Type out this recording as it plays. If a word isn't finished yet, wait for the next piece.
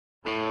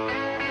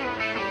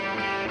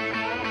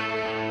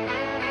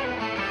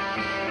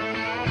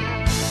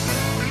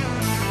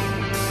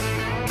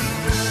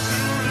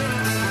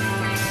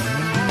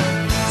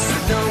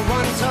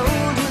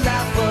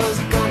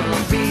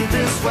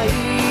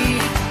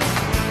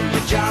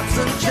job's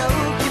a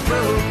joke, you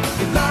broke,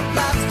 your love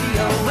life's the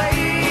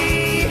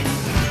away.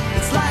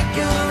 It's like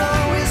you're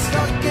always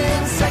stuck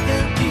in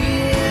second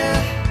gear,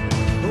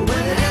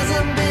 when it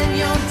hasn't been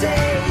your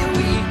day, your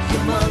week,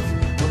 your month,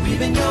 or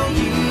even your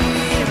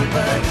year.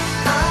 But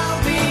I'll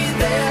be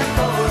there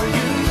for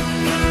you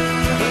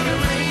when the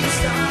rain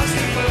starts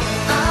to fall.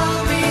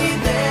 I'll be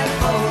there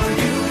for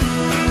you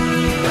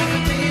like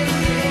I've been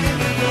there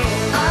before.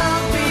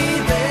 I'll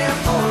be there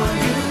for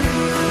you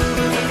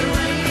when the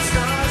rain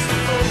starts to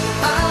fall.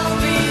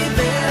 I'll be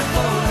there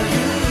for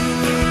you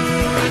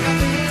like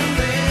I've been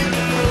there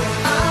before.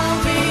 I'll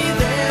be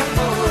there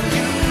for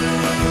you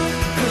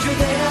 'cause you're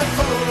there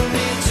for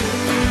me too.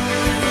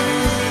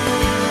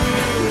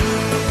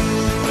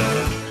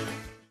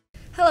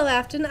 Hello,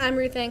 Affton. I'm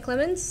Ruth Ann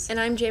Clemens. And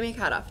I'm Jamie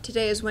Cutoff.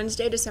 Today is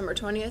Wednesday, December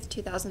 20th,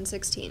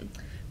 2016.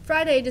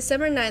 Friday,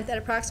 December 9th at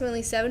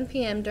approximately 7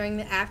 p.m. during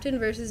the Affton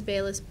versus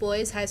Bayless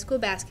boys high school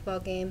basketball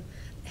game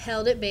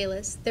held at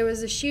Bayless, there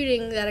was a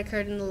shooting that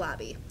occurred in the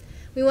lobby.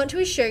 We want to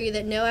assure you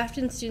that no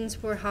Affton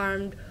students were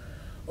harmed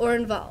or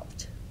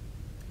involved.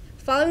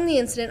 Following the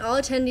incident, all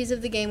attendees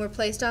of the game were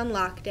placed on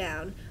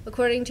lockdown,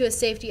 according to a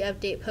safety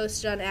update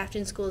posted on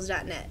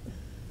aftonschools.net.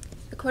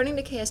 According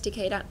to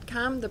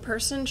KSDK.com, the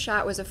person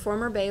shot was a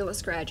former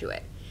Bayless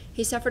graduate.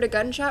 He suffered a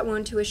gunshot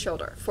wound to his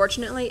shoulder.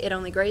 Fortunately, it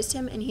only grazed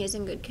him, and he is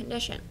in good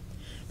condition.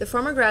 The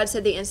former grad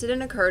said the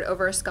incident occurred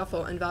over a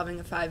scuffle involving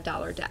a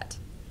 $5 debt.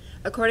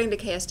 According to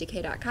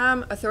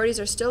KSDK.com, authorities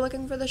are still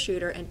looking for the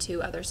shooter and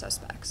 2 other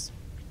suspects.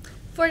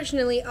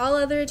 Fortunately, all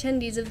other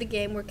attendees of the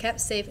game were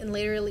kept safe and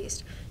later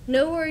released.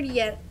 No word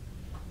yet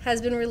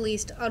has been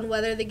released on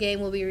whether the game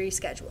will be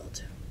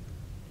rescheduled.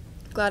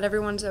 Glad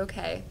everyone's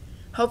okay.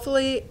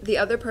 Hopefully, the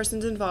other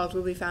persons involved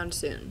will be found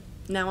soon.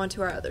 Now on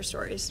to our other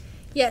stories.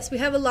 Yes, we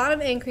have a lot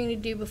of anchoring to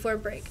do before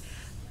break.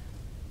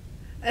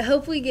 I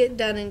hope we get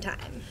done in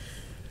time.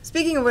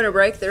 Speaking of winter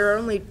break, there are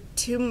only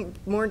 2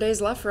 more days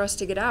left for us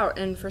to get out,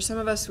 and for some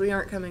of us, we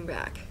aren't coming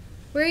back.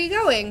 Where are you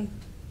going?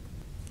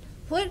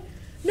 What?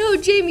 No,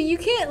 Jamie, you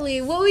can't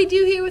leave. What will we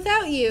do here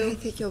without I you?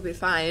 think you'll be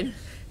fine.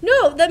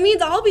 No, that means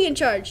I'll be in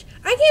charge.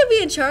 I can't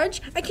be in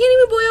charge. I can't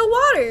even boil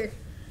water.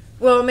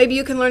 Well, maybe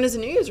you can learn as a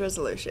New Year's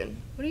resolution.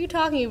 What are you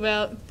talking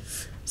about?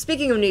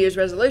 Speaking of New Year's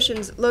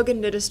resolutions,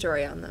 Logan did a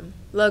story on them.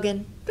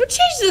 Logan. Don't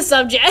change the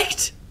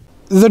subject.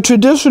 The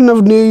tradition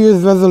of New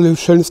Year's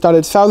resolution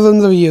started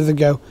thousands of years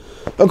ago.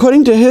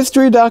 According to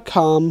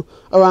History.com,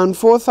 around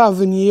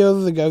 4,000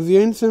 years ago, the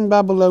ancient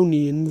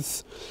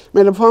Babylonians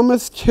made a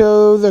promise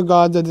to their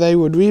god that they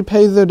would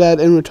repay their debt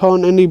and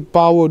return any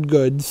borrowed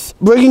goods.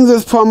 Breaking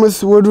this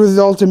promise would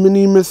result in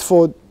many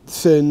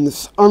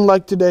misfortunes,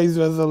 unlike today's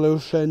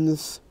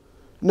resolutions.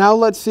 Now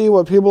let's see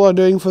what people are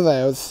doing for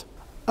theirs.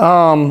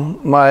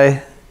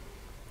 My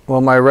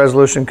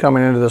resolution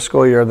coming into the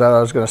school year that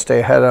I was going to stay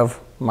ahead of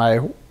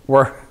my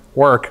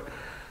work,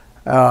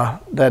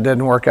 that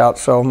didn't work out.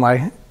 So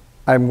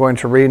I'm going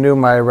to renew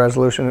my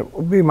resolution. It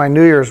will be my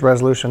New Year's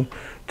resolution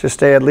to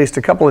stay at least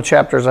a couple of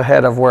chapters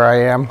ahead of where I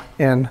am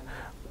in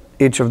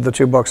each of the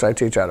 2 books I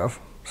teach out of.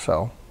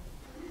 So.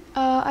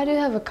 I do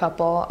have a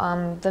couple.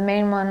 The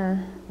main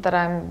one that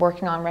I'm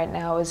working on right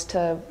now is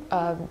to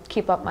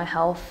keep up my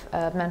health,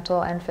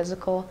 mental and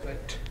physical.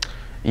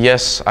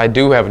 Yes, I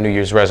do have a New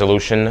Year's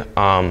resolution.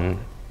 I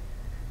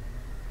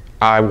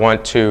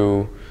want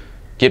to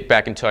get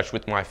back in touch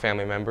with my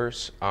family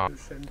members. My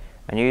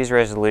New Year's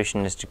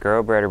resolution is to grow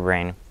a brighter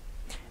brain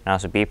and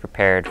also be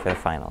prepared for the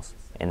finals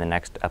in the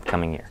next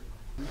upcoming year.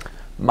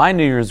 My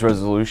New Year's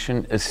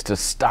resolution is to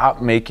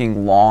stop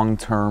making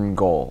long-term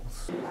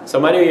goals. So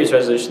my New Year's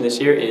resolution this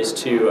year is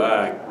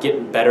to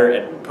get better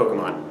at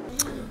Pokemon.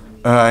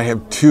 I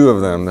have 2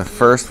 of them. The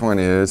first one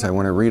is I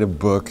want to read a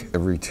book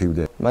every 2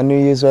 days. My New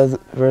Year's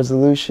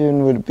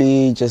resolution would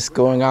be just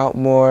going out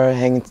more,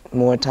 hanging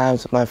more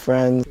times with my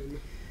friends.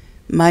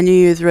 My New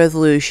Year's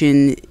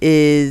resolution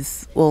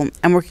is,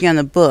 I'm working on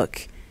a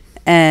book,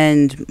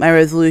 and my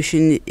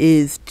resolution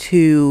is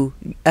to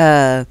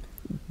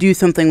do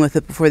something with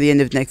it before the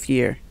end of next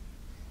year.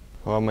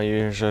 Well, my New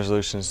Year's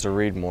resolution is to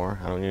read more.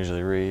 I don't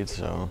usually read,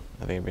 so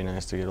I think it'd be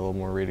nice to get a little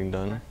more reading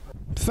done.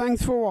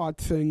 Thanks for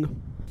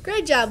watching.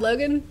 Great job,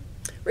 Logan.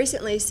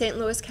 Recently, St.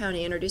 Louis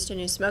County introduced a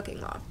new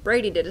smoking law.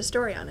 Brady did a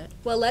story on it.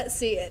 Well, let's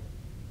see it.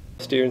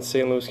 Last year in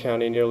St. Louis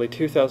County, nearly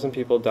 2,000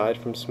 people died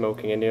from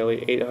smoking, and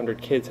nearly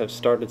 800 kids have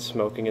started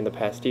smoking in the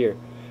past year.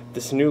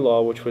 This new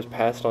law, which was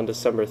passed on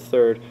December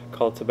 3rd,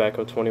 called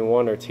Tobacco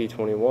 21 or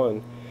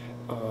T21,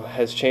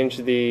 has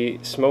changed the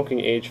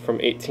smoking age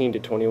from 18 to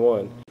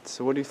 21.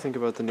 So what do you think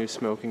about the new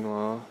smoking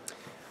law?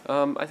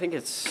 I think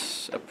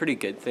it's a pretty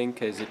good thing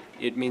because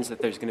it means that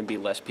there's going to be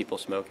less people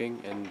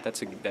smoking, and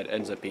that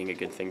ends up being a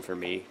good thing for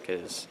me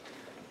because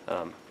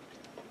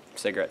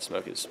cigarette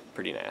smoke is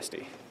pretty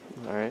nasty.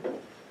 All right.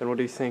 And what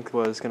do you think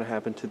was going to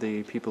happen to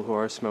the people who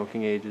are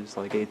smoking ages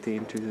like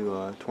 18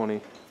 to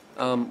 20?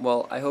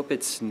 Well, I hope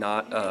it's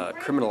not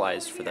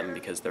criminalized for them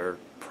because they're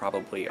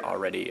probably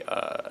already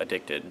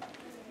addicted,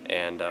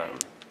 and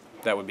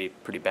that would be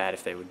pretty bad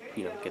if they would,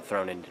 get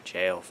thrown into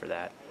jail for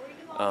that.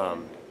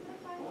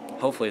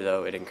 Hopefully,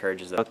 though, it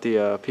encourages them. About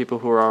the people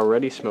who are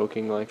already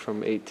smoking, like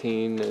from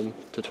 18 and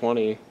to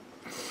 20.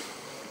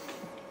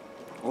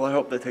 Well, I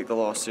hope they take the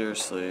law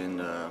seriously and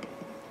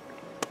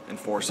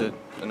enforce it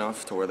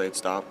enough to where they'd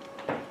stop.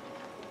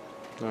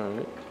 All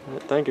right.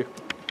 Thank you.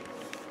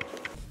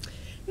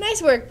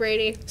 Nice work,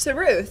 Brady. So,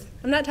 Ruth,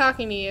 I'm not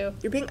talking to you.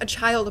 you're being a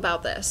child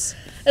about this.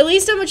 At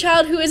least I'm a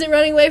child who isn't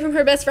running away from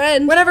her best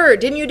friend. Whatever,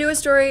 didn't you do a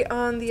story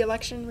on the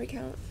election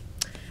recount?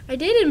 I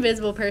did,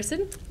 invisible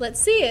person. Let's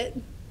see it.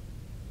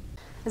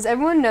 As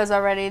everyone knows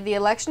already, the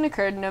election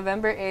occurred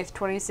November 8th,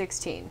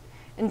 2016,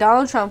 and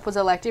Donald Trump was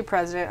elected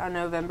president on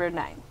November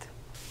 9th.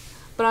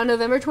 But on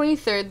November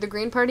 23rd, the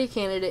Green Party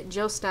candidate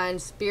Jill Stein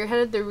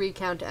spearheaded the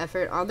recount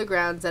effort on the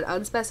grounds that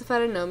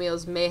unspecified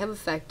anomalies may have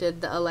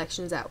affected the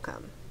election's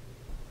outcome.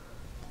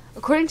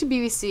 According to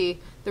BBC,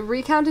 the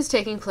recount is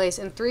taking place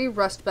in 3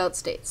 Rust Belt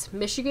states,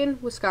 Michigan,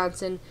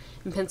 Wisconsin,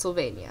 and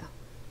Pennsylvania.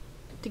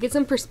 To get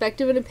some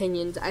perspective and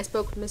opinions, I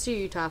spoke with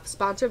Mr. Uthoff,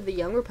 sponsor of the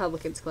Young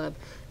Republicans Club,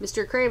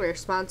 Mr. Kramer,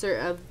 sponsor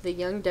of the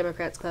Young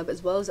Democrats Club,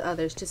 as well as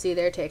others, to see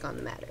their take on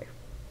the matter.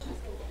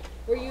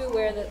 Were you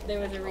aware that there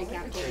was a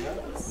recount taking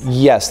place?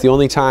 Yes, the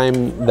only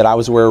time that I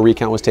was aware a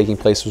recount was taking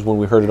place was when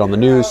we heard it on the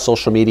news,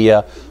 social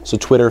media, so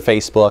Twitter,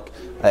 Facebook,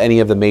 any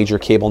of the major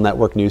cable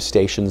network news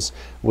stations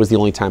was the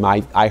only time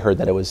I heard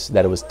that it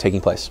was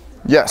taking place.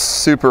 Yes,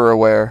 super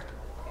aware.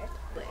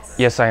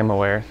 Yes, I am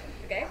aware.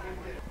 Okay.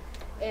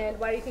 And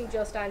why do you think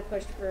Jill Stein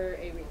pushed for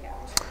a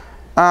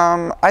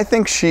recount? I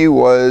think she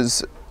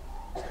was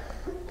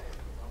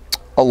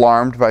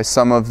alarmed by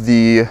some of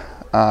the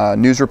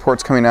news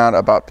reports coming out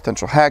about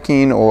potential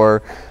hacking,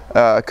 or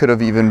could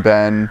have even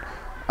been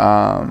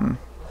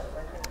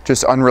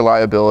just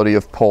unreliability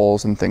of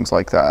polls and things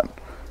like that.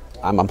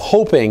 I'm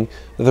hoping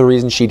that the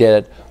reason she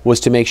did it was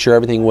to make sure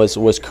everything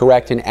was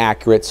correct and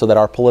accurate so that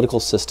our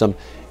political system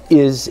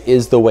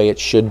is the way it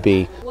should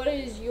be. What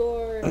is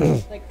your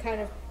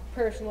kind of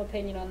personal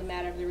opinion on the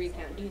matter of the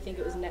recount? Do you think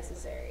it was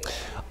necessary?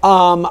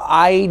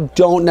 I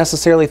don't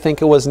necessarily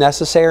think it was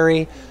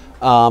necessary,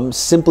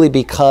 simply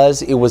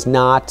because it was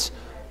not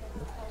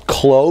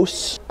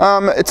close.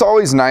 It's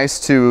always nice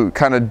to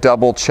kind of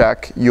double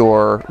check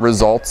your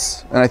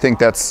results, and I think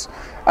that's,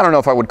 I don't know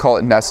if I would call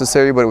it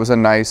necessary, but it was a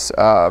nice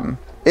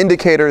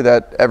indicator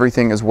that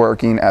everything is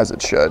working as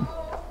it should.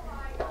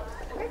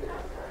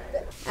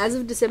 As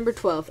of December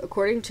 12th,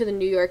 according to the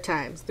New York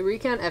Times, the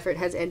recount effort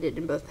has ended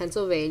in both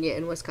Pennsylvania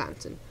and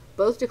Wisconsin,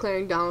 both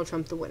declaring Donald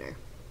Trump the winner.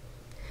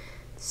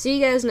 See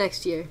you guys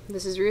next year.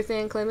 This is Ruth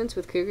Ann Clements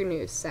with Cougar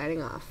News,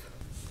 signing off.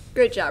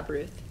 Great job,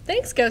 Ruth.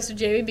 Thanks, Ghost of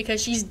Jamie,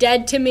 because she's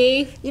dead to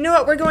me. You know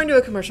what? We're going to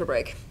a commercial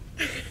break.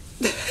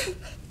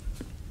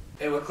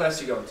 Hey, what class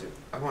are you going to?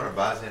 I'm going to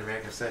Bosnia and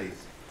American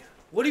Studies.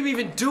 What do you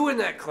even do in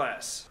that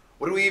class?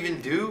 What do we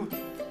even do?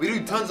 We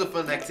do tons of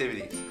fun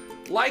activities.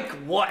 Like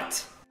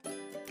what?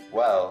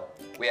 Well,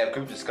 we have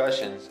group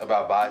discussions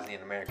about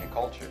Bosnian American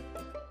culture.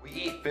 We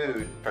eat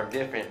food from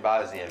different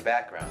Bosnian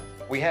backgrounds.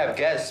 We have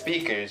guest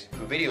speakers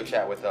who video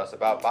chat with us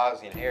about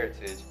Bosnian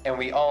heritage, and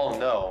we all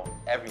know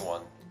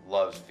everyone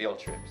loves field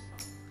trips.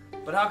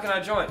 But how can I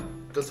join?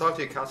 Go talk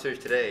to your counselors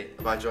today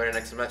about joining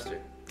next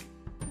semester.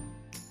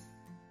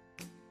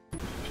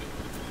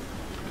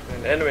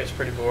 And anime's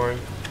pretty boring.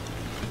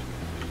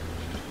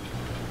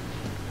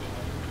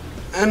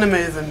 Anime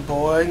isn't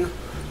boring.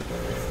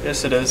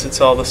 Yes, it is.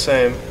 It's all the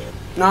same.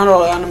 Not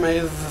all anime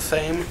is the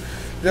same.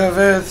 There are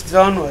various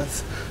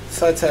genres,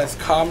 such as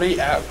comedy,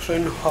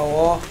 action,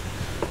 horror,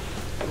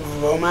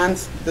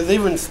 romance. There's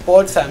even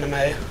sports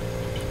anime.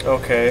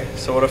 Okay,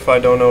 so what if I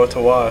don't know what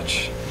to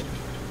watch?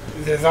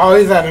 There's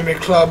always Anime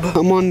Club.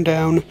 Come on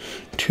down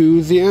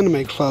to the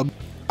Anime Club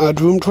at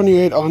room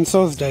 28 on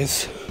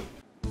Thursdays.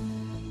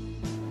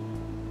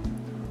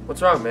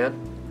 What's wrong, man?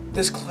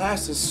 This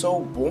class is so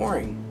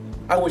boring.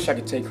 I wish I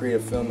could take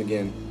creative film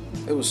again.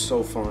 It was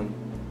so fun.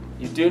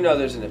 You do know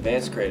there's an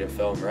advanced creative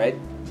film, right?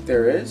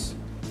 There is?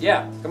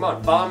 Yeah, come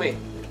on, follow me.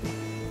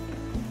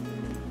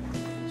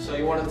 So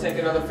you want to take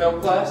another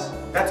film class?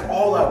 That's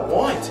all I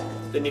want.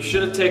 Then you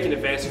should have taken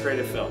advanced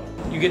creative film.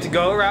 You get to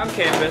go around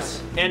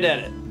campus and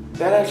edit.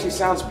 That actually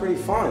sounds pretty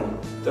fun.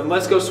 Then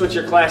let's go switch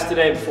your class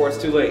today before it's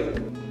too late.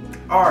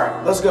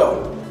 Alright, let's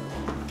go.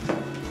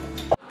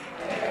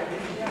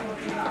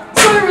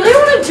 So I really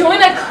want to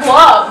join a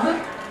club.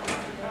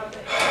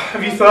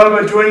 Have you thought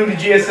about joining the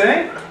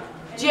GSA?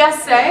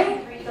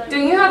 GSA?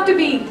 Don't you have to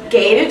be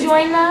gay to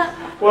join that?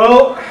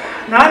 Well,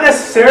 not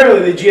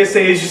necessarily. The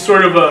GSA is just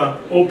sort of an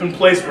open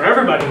place for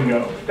everybody to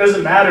go. It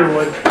doesn't matter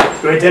what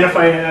you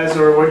identify as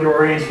or what your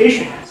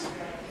orientation is.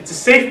 It's a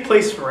safe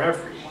place for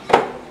everyone.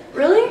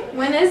 Really?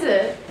 When is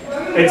it?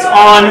 It's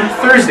on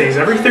Thursdays,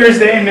 every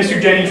Thursday in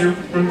Mr. Jennings'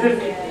 room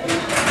 50.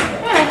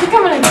 Yeah, I think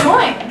I'm gonna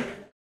join.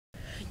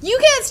 You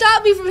can't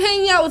stop me from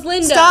hanging out with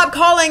Linda. Stop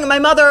calling my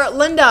mother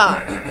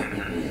Linda.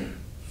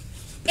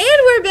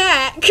 And we're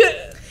back.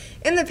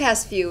 In the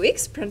past few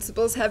weeks,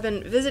 principals have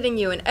been visiting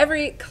you in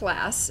every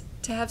class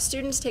to have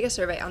students take a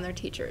survey on their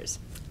teachers.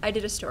 I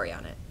did a story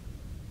on it.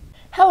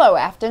 Hello,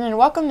 Affton, and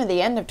welcome to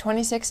the end of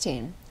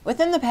 2016.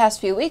 Within the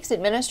past few weeks,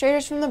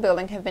 administrators from the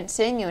building have been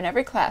seeing you in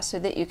every class so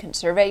that you can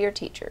survey your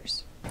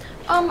teachers.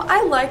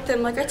 I like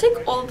them. Like, I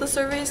take all of the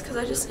surveys because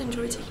I just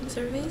enjoy taking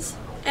surveys.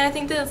 And I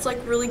think that it's, like,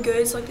 really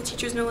good so, like, the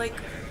teachers know,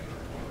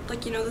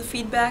 you know, the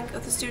feedback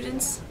of the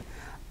students.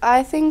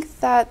 I think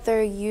that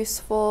they're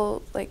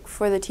useful, like,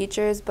 for the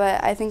teachers,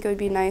 but I think it would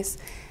be nice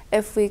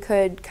if we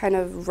could kind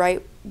of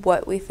write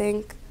what we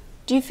think.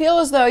 Do you feel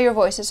as though your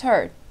voice is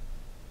heard?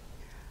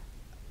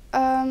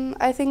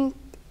 I think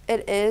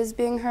it is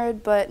being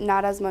heard, but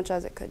not as much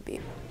as it could be.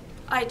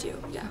 I do,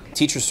 yeah.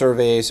 Teacher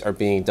surveys are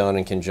being done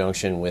in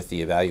conjunction with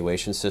the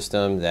evaluation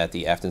system that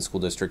the Affton School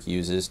District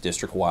uses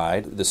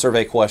district-wide. The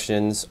survey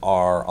questions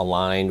are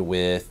aligned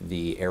with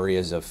the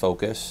areas of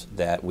focus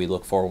that we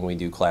look for when we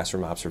do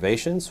classroom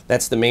observations.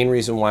 That's the main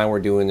reason why we're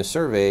doing the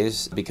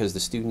surveys, because the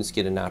students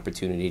get an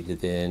opportunity to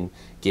then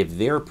give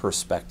their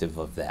perspective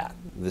of that.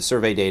 The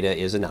survey data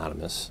is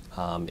anonymous.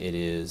 It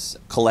is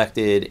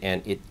collected,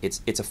 and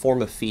it's a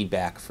form of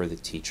feedback for the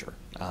teacher.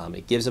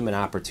 It gives them an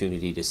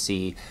opportunity to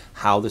see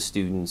how the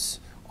students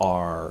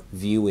are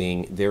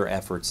viewing their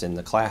efforts in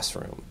the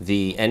classroom.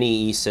 The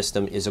NEE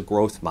system is a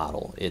growth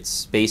model.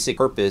 Its basic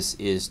purpose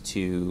is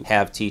to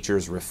have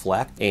teachers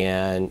reflect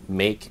and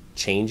make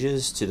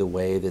changes to the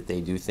way that they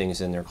do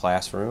things in their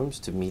classrooms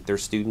to meet their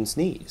students'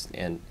 needs.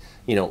 And,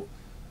 you know,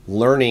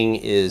 learning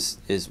is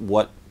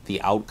what the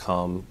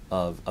outcome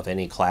of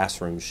any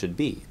classroom should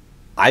be.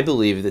 I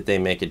believe that they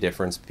make a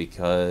difference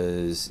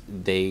because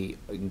they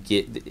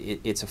get,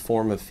 it's a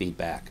form of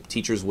feedback.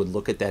 Teachers would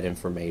look at that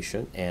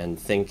information and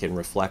think and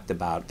reflect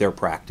about their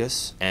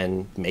practice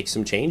and make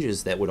some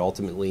changes that would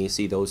ultimately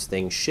see those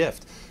things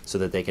shift so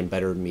that they can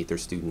better meet their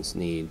students'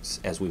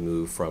 needs as we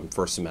move from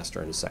first semester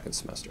into second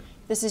semester.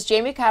 This is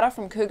Jamie Cotto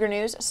from Cougar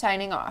News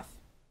signing off.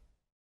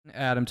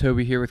 Adam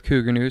Toby here with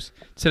Cougar News.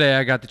 Today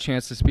I got the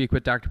chance to speak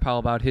with Dr. Powell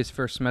about his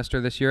first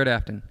semester this year at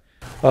Affton.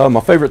 My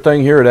favorite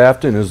thing here at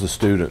Affton is the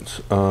students.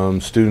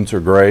 Students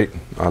are great.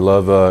 I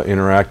love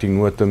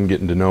interacting with them,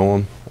 getting to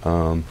know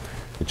them.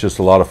 It's just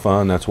a lot of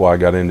fun. That's why I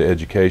got into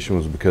education,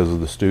 was because of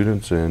the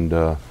students,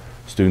 and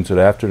students at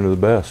Affton are the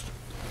best.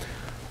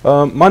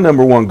 My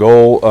number one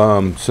goal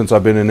since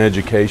I've been in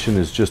education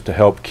is just to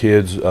help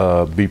kids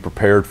be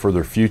prepared for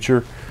their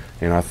future.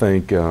 And I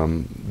think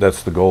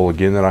that's the goal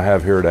again that I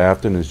have here at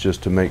Affton, is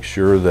just to make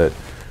sure that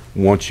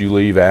once you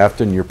leave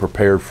Affton, you're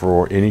prepared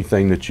for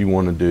anything that you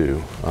want to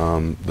do.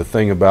 The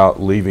thing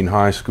about leaving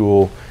high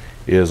school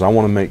is I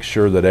want to make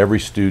sure that every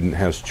student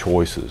has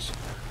choices,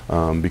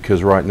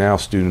 because right now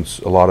students,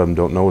 a lot of them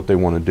don't know what they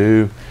want to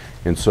do,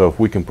 and so if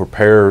we can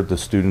prepare the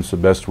students the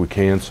best we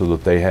can so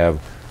that they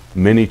have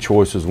many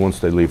choices once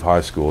they leave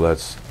high school,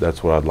 that's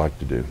what I'd like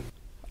to do.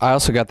 I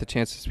also got the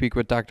chance to speak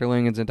with Dr.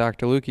 Lingens and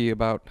Dr. Lukey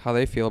about how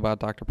they feel about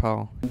Dr.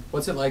 Powell.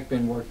 What's it like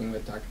been working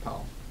with Dr.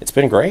 Powell? It's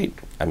been great.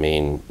 I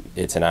mean,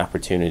 it's an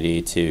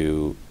opportunity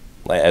to,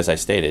 as I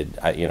stated,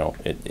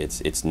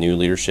 it's new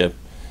leadership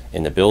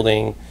in the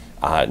building,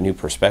 new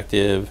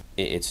perspective.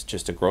 It's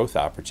just a growth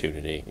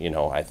opportunity. You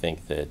know, I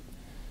think that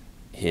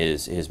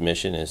his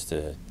mission is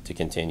to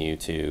continue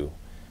to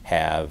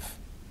have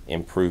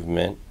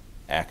improvement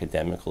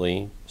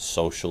academically,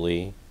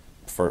 socially,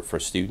 for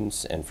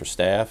students and for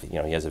staff. You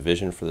know, he has a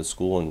vision for the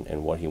school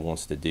and what he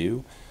wants to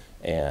do,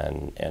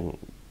 and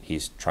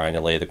he's trying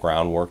to lay the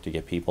groundwork to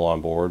get people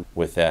on board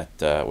with that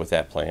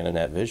plan and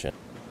that vision.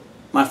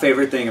 My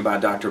favorite thing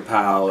about Dr.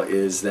 Powell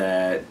is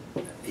that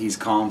he's a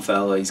calm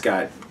fellow. He's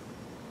got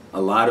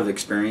a lot of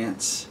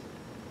experience.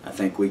 I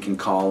think we can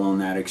call on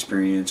that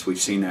experience. We've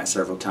seen that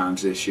several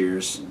times this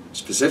year,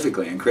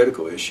 specifically in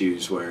critical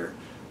issues where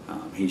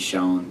he's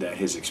shown that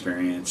his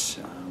experience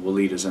will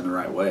lead us in the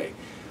right way.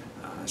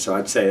 So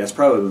I'd say that's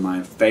probably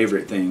my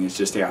favorite thing, is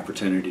just the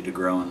opportunity to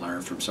grow and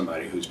learn from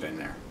somebody who's been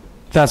there.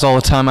 That's all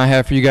the time I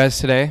have for you guys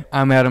today.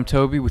 I'm Adam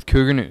Toby with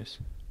Cougar News.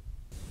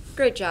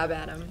 Great job,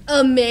 Adam.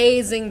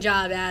 Amazing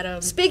job,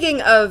 Adam.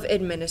 Speaking of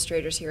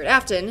administrators here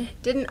at Affton,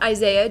 didn't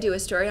Isaiah do a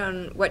story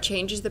on what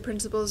changes the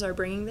principals are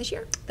bringing this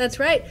year? That's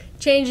right.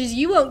 Changes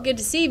you won't get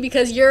to see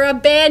because you're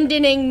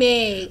abandoning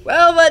me.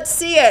 Well, let's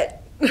see it.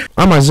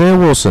 I'm Isaiah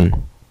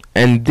Wilson,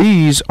 and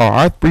these are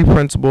our 3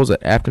 principals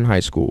at Affton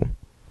High School.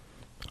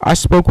 I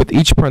spoke with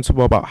each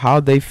principal about how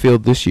they feel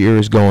this year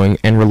is going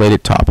and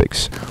related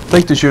topics. I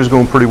think this year's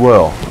going pretty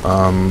well.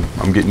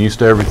 I'm getting used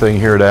to everything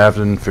here at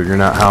Affton,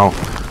 figuring out how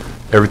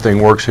everything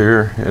works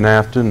here in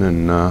Affton,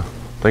 and I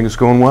think it's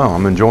going well.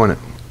 I'm enjoying it.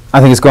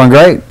 I think it's going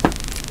great. I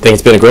think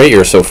it's been a great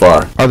year so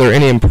far. Are there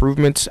any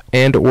improvements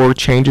and or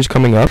changes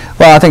coming up?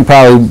 Well, I think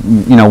probably,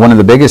 one of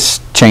the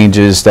biggest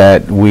changes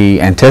that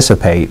we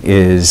anticipate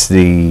is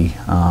the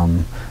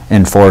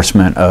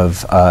enforcement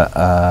of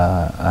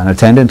an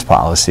attendance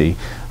policy.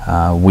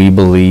 We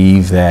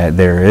believe that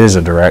there is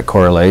a direct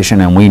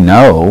correlation, and we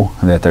know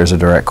that there's a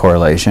direct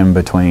correlation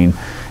between,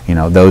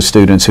 those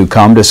students who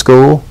come to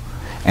school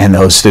and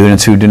those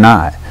students who do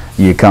not.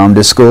 You come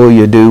to school,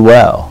 you do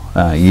well.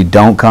 You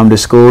don't come to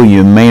school,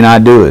 you may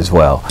not do as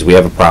well. We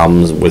have a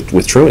problem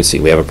with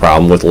truancy. We have a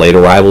problem with late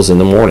arrivals in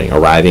the morning,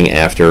 arriving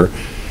after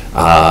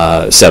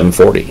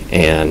 7:40.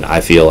 And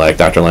I feel like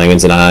Dr.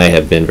 Langens and I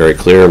have been very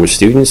clear with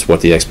students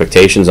what the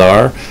expectations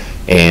are,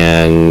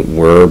 and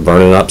we're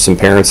burning up some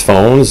parents'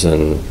 phones,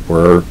 and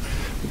we're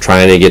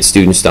trying to get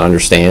students to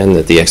understand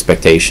that the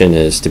expectation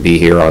is to be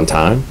here on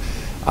time.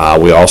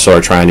 We also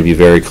are trying to be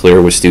very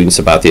clear with students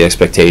about the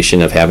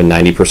expectation of having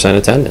 90%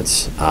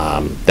 attendance.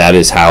 That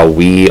is how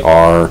we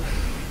are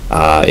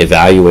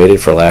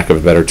evaluated, for lack of a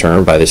better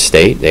term, by the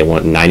state. They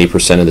want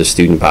 90% of the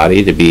student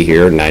body to be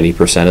here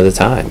 90% of the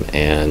time,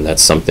 and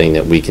that's something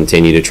that we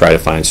continue to try to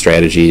find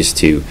strategies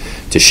to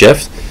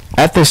shift.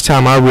 At this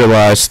time, I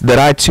realized that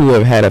I too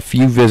have had a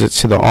few visits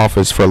to the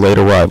office for late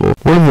arrival.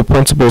 What are the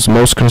principals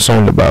most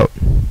concerned about?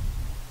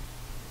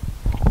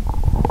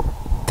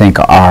 I think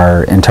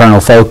our internal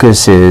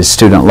focus is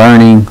student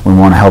learning. We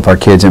want to help our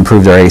kids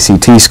improve their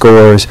ACT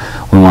scores.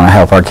 We want to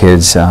help our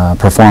kids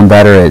perform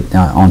better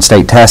on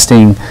state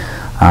testing.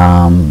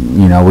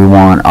 You know, we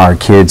want our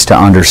kids to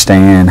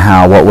understand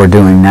how what we're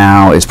doing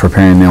now is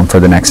preparing them for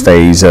the next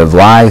phase of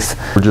life.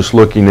 We're just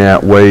looking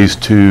at ways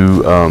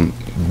to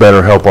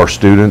better help our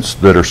students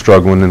that are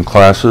struggling in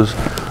classes.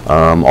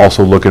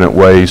 Also looking at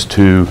ways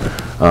to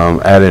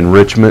add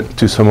enrichment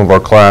to some of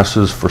our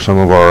classes for some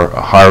of our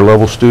higher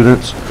level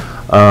students.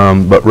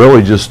 But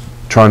really just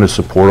trying to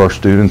support our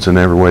students in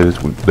every way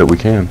that we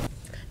can.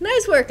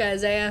 Nice work,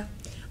 Isaiah.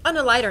 On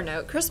a lighter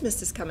note,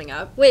 Christmas is coming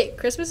up. Wait,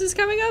 Christmas is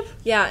coming up?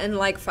 Yeah, in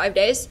like 5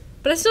 days.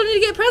 But I still need to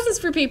get presents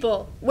for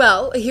people.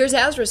 Well, here's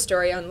Azra's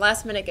story on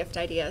last-minute gift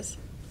ideas.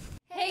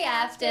 Hey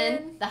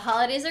Affton, the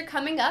holidays are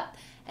coming up,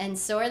 and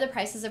so are the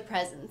prices of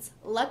presents.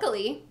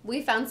 Luckily,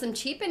 we found some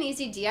cheap and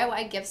easy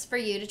DIY gifts for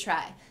you to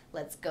try.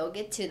 Let's go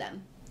get to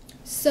them.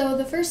 So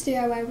the first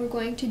DIY we're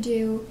going to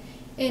do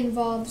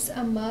involves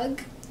a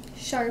mug,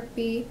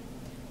 Sharpie,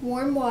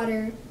 warm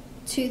water,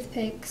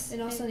 toothpicks,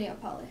 and also nail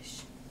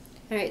polish.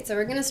 Alright, so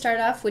we're going to start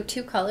off with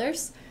 2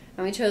 colors,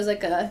 and we chose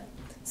like a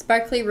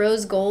sparkly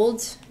rose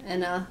gold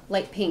and a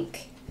light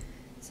pink.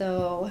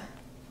 So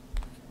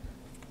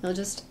you'll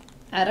just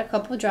add a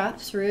couple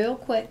drops real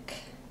quick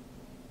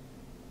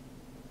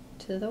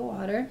to the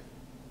water.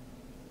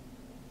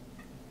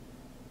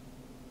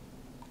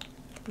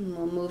 And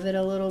we'll move it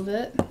a little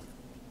bit.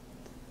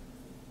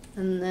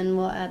 And then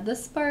we'll add the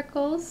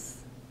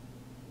sparkles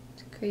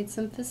to create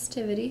some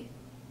festivity.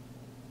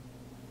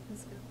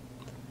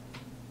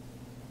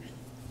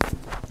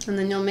 And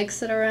then you'll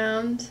mix it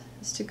around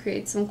just to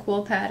create some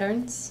cool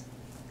patterns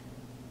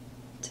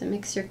to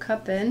mix your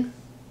cup in.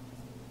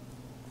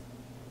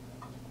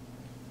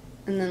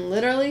 And then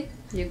literally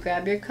you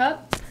grab your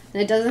cup,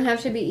 and it doesn't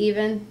have to be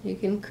even. You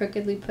can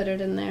crookedly put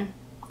it in there.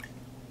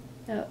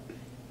 Yep.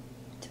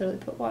 Totally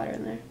put water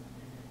in there.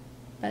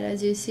 But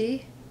as you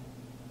see,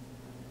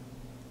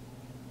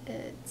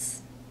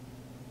 it's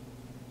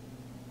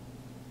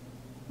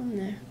on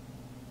there.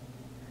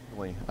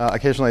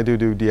 Occasionally I do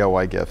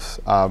DIY gifts.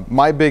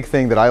 My big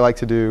thing that I like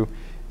to do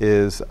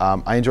is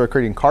I enjoy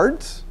creating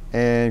cards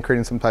and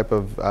creating some type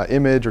of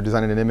image or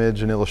designing an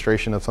image, an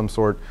illustration of some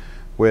sort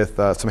with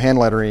some hand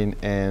lettering,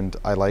 and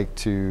I like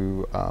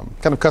to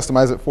kind of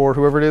customize it for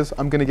whoever it is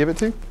I'm going to give it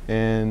to,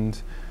 and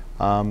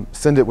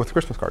send it with a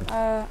Christmas card.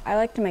 I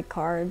like to make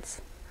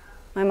cards.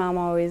 My mom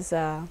always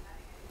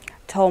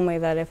told me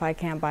that if I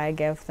can't buy a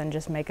gift, then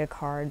just make a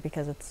card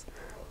because it's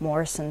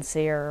more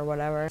sincere or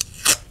whatever.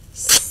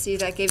 See,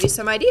 that gave you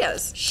some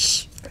ideas.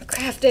 Shh,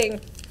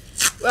 crafting.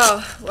 Well,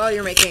 while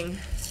you're making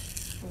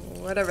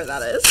whatever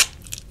that is,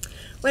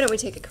 why don't we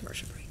take a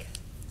commercial break?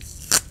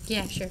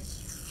 Yeah, sure.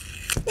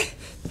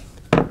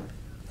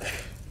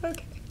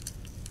 Okay.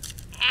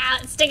 Ow,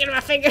 it's sticking to my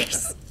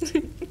fingers.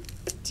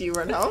 Do you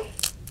run home?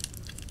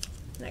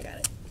 I got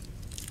it.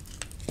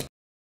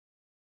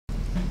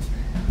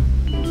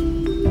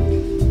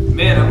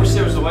 Man, I wish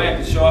there was a way I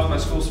could show off my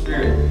school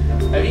spirit.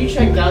 Have you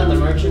checked out the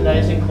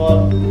merchandising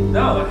club?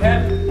 No, I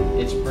haven't.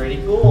 It's pretty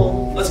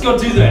cool. Let's go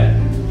do that.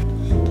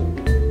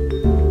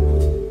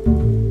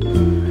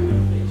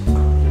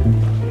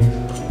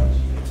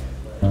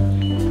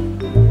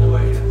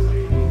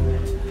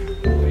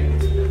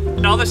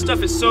 All this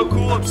stuff is so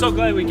cool. I'm so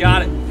glad we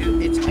got it.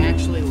 Dude, it's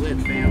actually lit,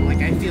 fam. Like,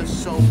 I feel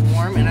so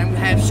warm, and I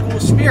have school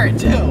spirit,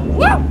 too.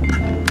 Woo!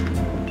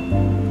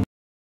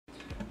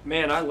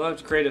 Man, I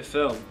loved creative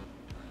film.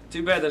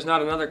 Too bad there's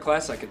not another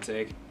class I could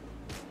take.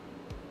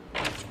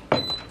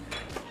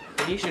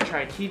 You should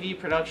try TV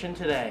production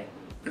today.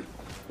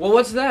 Well,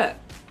 what's that?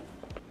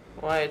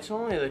 Why, it's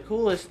only the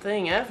coolest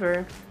thing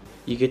ever.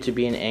 You get to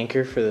be an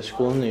anchor for the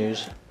school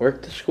news,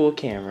 work the school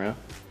camera,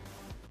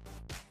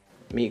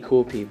 meet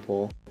cool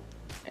people,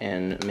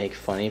 and make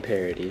funny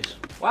parodies.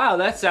 Wow,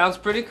 that sounds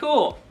pretty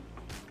cool.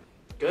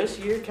 Go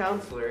see your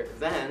counselor,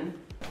 then...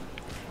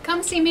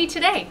 Come see me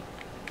today.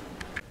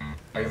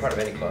 Are you part of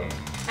any club?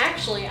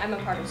 Actually, I'm a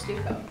part of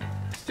Stuco.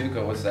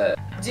 Stuco, what's that?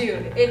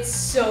 Dude, it's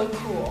so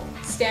cool.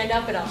 Stand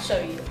up and I'll show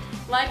you.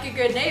 Like a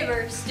good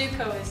neighbor,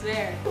 Stuco is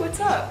there. What's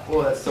up?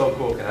 Oh, that's so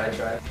cool. Can I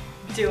try?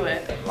 Do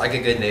it. Like a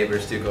good neighbor,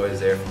 Stuco is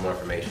there for more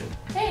information.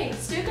 Hey,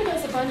 Stuco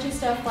does a bunch of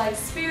stuff like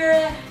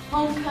Spirit,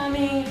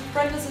 Homecoming,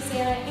 Breakfast with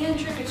Santa, and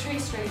Trick or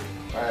Treat Street.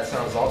 That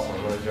sounds awesome.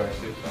 I'm going to join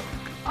Stuco.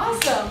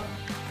 Awesome!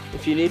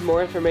 If you need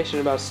more information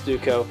about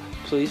Stuco,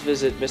 please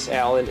visit Miss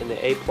Allen in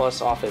the A+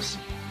 office.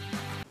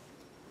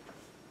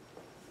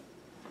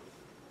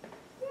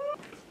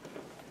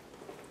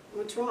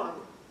 What's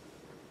wrong?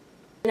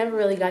 I never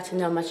really got to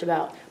know much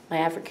about my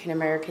African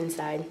American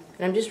side,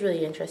 and I'm just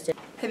really interested.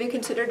 Have you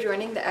considered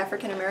joining the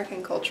African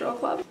American Cultural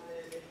Club?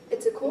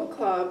 It's a cool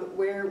club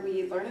where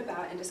we learn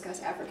about and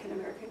discuss African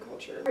American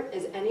culture,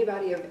 as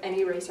anybody of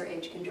any race or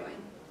age can join.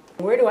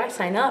 Where do I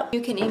sign up?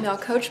 You can email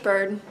Coach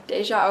Bird,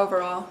 Deja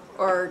Overall,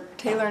 or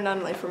Taylor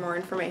Nunley for more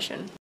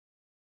information.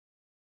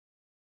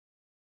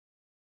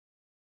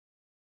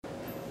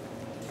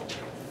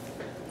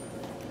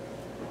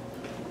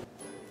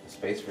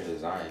 Space for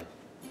design.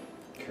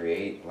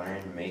 Create,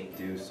 learn, make,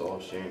 do, soul,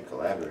 share, and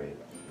collaborate.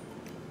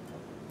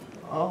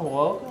 Oh,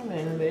 welcome to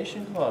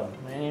Innovation Club.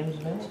 My name is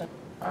Vincent.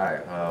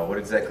 Alright, what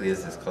exactly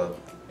is this club?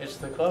 It's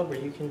the club where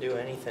you can do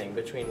anything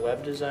between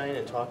web design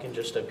and talking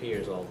just to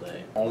peers all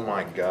day. Oh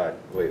my god.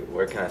 Wait,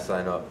 where can I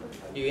sign up?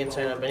 You can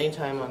sign up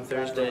anytime on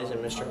Thursdays in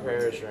Mr.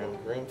 Herrera's room,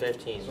 room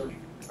 15.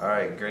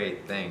 Alright,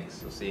 great,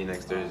 thanks. We'll see you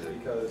next Thursday.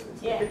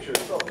 Yeah.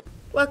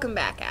 Welcome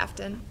back,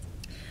 Affton.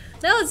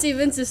 Now let's see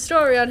Vince's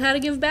story on how to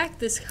give back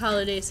this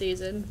holiday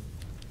season.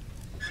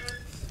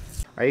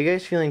 Are you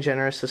guys feeling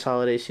generous this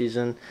holiday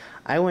season?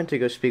 I went to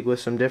go speak with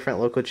some different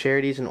local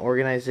charities and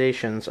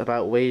organizations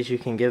about ways you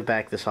can give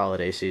back this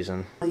holiday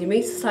season. The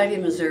Humane Society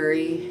of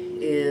Missouri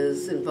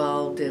is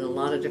involved in a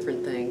lot of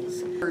different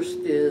things. First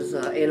is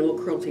Animal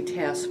Cruelty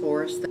Task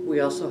Force.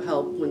 We also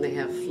help when they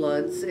have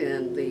floods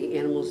and the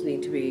animals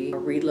need to be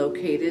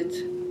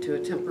relocated to a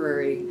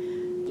temporary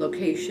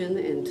location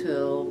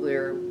until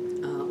their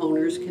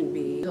owners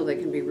until they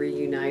can be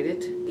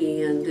reunited.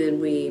 And then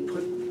we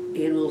put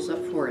animals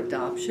up for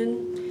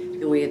adoption.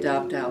 And we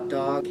adopt out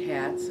dogs,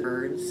 cats,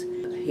 birds,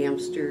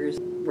 hamsters,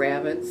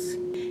 rabbits.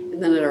 And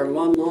then at our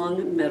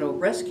Long Meadow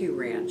Rescue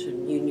Ranch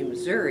in Union,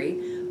 Missouri,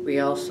 we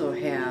also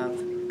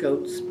have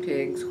goats,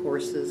 pigs,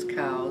 horses,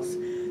 cows,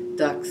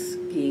 ducks,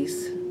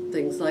 geese,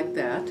 things like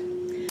that.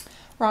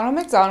 Ronald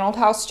McDonald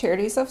House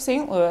Charities of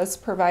St. Louis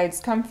provides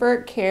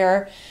comfort,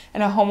 care,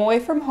 and a home away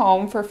from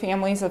home for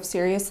families of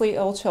seriously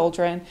ill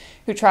children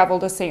who travel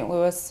to St.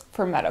 Louis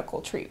for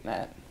medical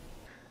treatment.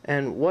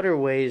 And what are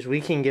ways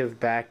we can give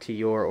back to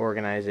your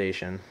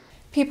organization?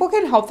 People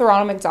can help the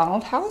Ronald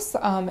McDonald House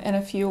in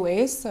a few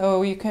ways.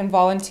 So you can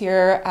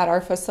volunteer at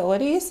our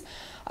facilities.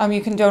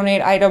 You can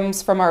donate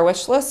items from our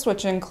wish list,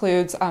 which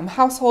includes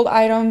household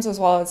items as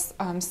well as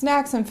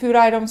snacks and food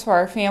items for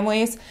our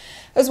families,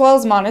 as well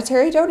as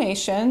monetary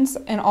donations.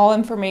 And all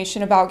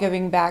information about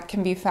giving back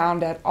can be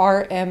found at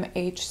rmhcstl.com.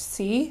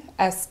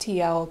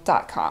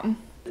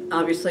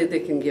 Obviously,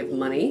 they can give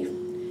money.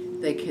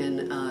 They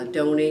can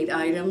donate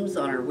items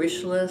on our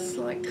wish list,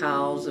 like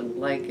towels and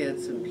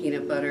blankets and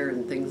peanut butter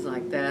and things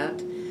like that.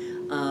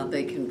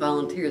 They can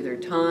volunteer their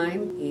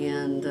time,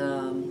 and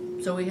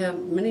so we have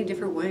many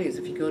different ways.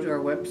 If you go to our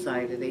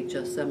website at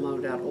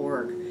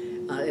hsmo.org,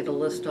 it'll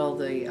list all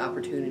the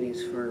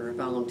opportunities for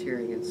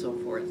volunteering and so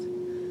forth.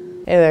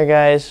 Hey there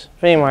guys,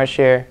 Vinny Marsh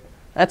here.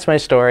 That's my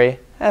story.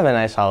 Have a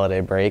nice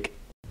holiday break.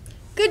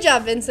 Good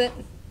job, Vincent.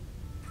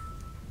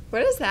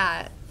 What is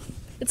that?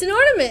 It's an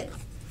ornament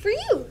for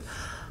you.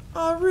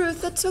 Oh,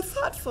 Ruth, that's so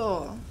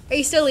thoughtful. Are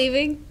you still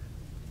leaving?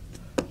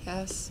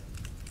 Yes.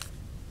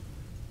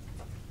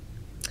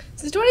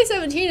 Since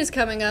 2017 is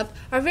coming up,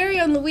 our very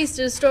own Louise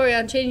did a story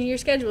on changing your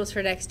schedules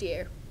for next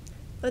year.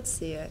 Let's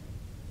see it.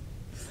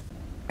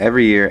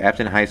 Every year,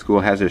 Affton High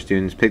School has their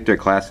students pick their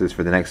classes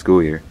for the next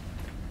school year.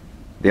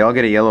 They all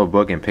get a yellow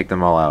book and pick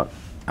them all out.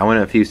 I went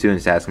to a few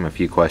students to ask them a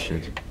few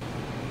questions.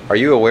 Are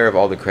you aware of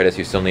all the credits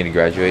you still need to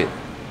graduate?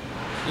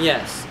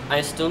 Yes,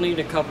 I still need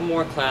a couple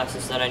more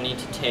classes that I need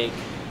to take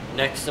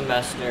next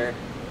semester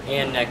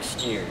and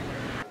next year.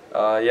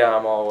 Yeah,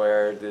 I'm all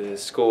aware. The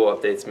school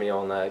updates me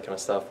on that kind of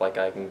stuff. Like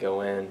I can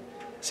go in,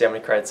 see how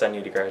many credits I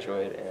need to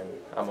graduate, and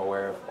I'm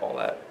aware of all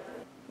that.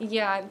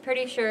 Yeah, I'm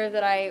pretty sure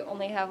that I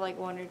only have like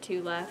 1 or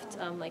 2 left,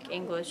 like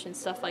English and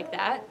stuff like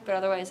that. But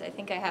otherwise, I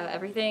think I have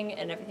everything,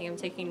 and everything I'm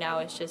taking now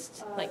is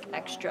just like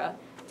extra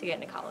to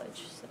get into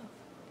college. So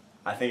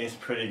I think it's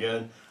pretty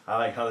good. I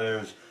like how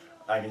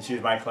I can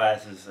choose my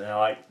classes, and I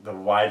like the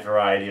wide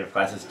variety of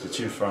classes to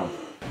choose from.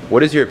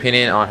 What is your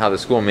opinion on how the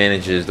school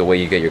manages the way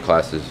you get your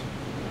classes?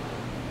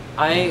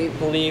 I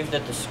believe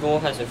that the school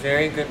has a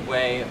very good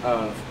way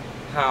of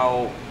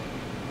how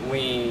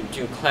we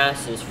do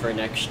classes for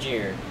next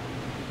year.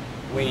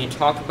 We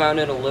talk about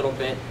it a little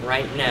bit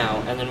right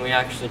now, and then we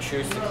actually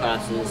choose the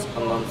classes a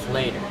month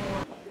later.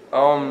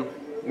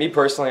 Me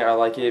personally, I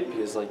like it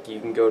because like you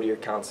can go to your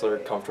counselor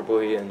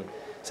comfortably and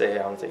say, hey,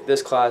 I want to take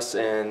this class,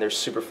 and they're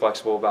super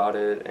flexible about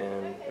it,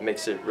 and it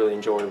makes it really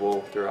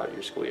enjoyable throughout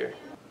your school year.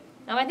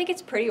 I think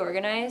it's pretty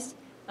organized.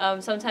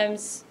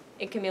 Sometimes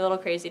it can be a little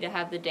crazy to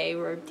have the day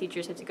where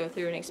teachers have to go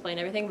through and explain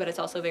everything, but it's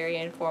also very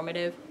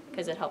informative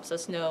because it helps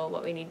us know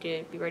what we need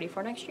to be ready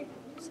for next year.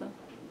 So.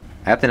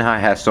 Affton High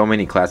has so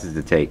many classes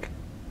to take.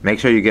 Make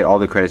sure you get all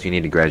the credits you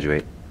need to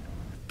graduate.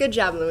 Good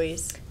job,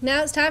 Louise.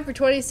 Now it's time for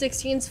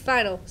 2016's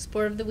final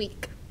Sport of the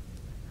Week.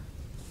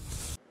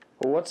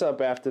 Well, what's up,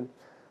 Affton?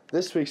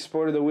 This week's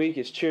Sport of the Week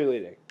is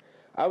cheerleading.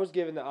 I was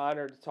given the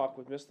honor to talk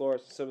with Miss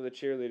Loris and some of the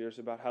cheerleaders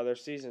about how their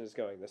season is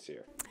going this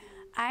year.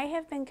 I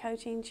have been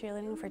coaching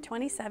cheerleading for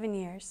 27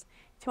 years,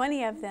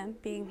 20 of them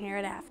being here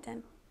at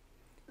Affton.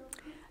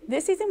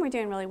 This season we're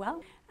doing really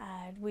well.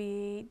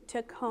 We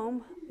took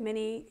home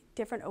many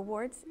different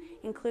awards,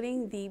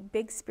 including the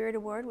Big Spirit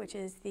Award, which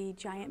is the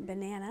giant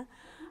banana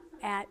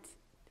at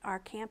our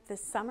camp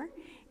this summer.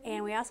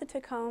 And we also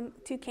took home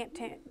 2 camp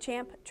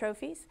champ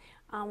trophies,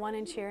 one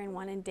in cheer and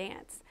one in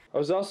dance. I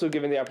was also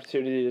given the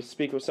opportunity to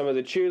speak with some of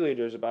the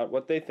cheerleaders about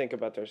what they think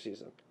about their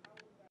season.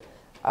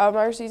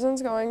 Our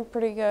season's going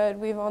pretty good.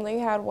 We've only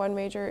had one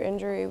major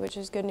injury, which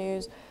is good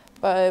news,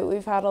 but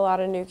we've had a lot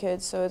of new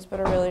kids, so it's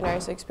been a really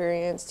nice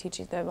experience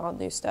teaching them all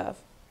new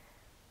stuff.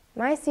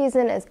 My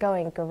season is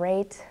going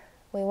great.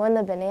 We won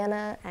the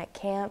banana at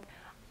camp.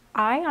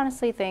 I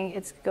honestly think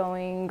it's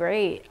going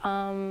great.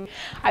 I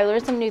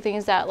learned some new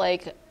things that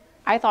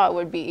I thought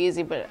would be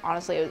easy, but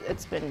honestly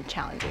it's been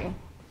challenging,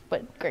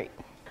 but great.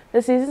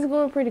 The season's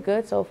going pretty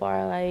good so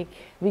far.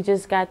 We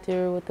just got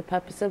through with the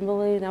pep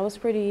assembly, and that was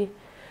pretty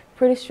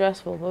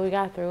stressful, but we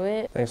got through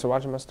it. Thanks for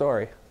watching my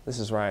story. This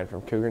is Ryan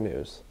from Cougar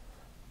News,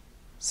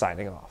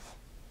 signing off.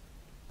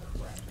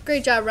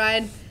 Great job,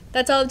 Ryan.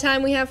 That's all the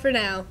time we have for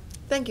now.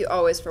 Thank you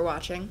always for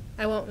watching.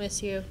 I won't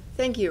miss you.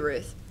 Thank you,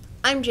 Ruth.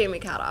 I'm Jamie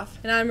Kadoff.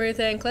 And I'm Ruth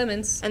Ann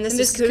Clemens. And this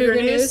is Cougar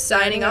News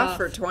signing off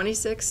for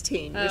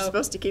 2016. You're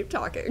supposed to keep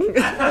talking.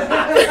 Guys,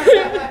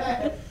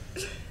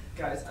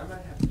 I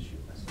might have to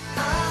shoot myself.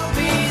 I'll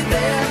be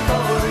there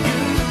for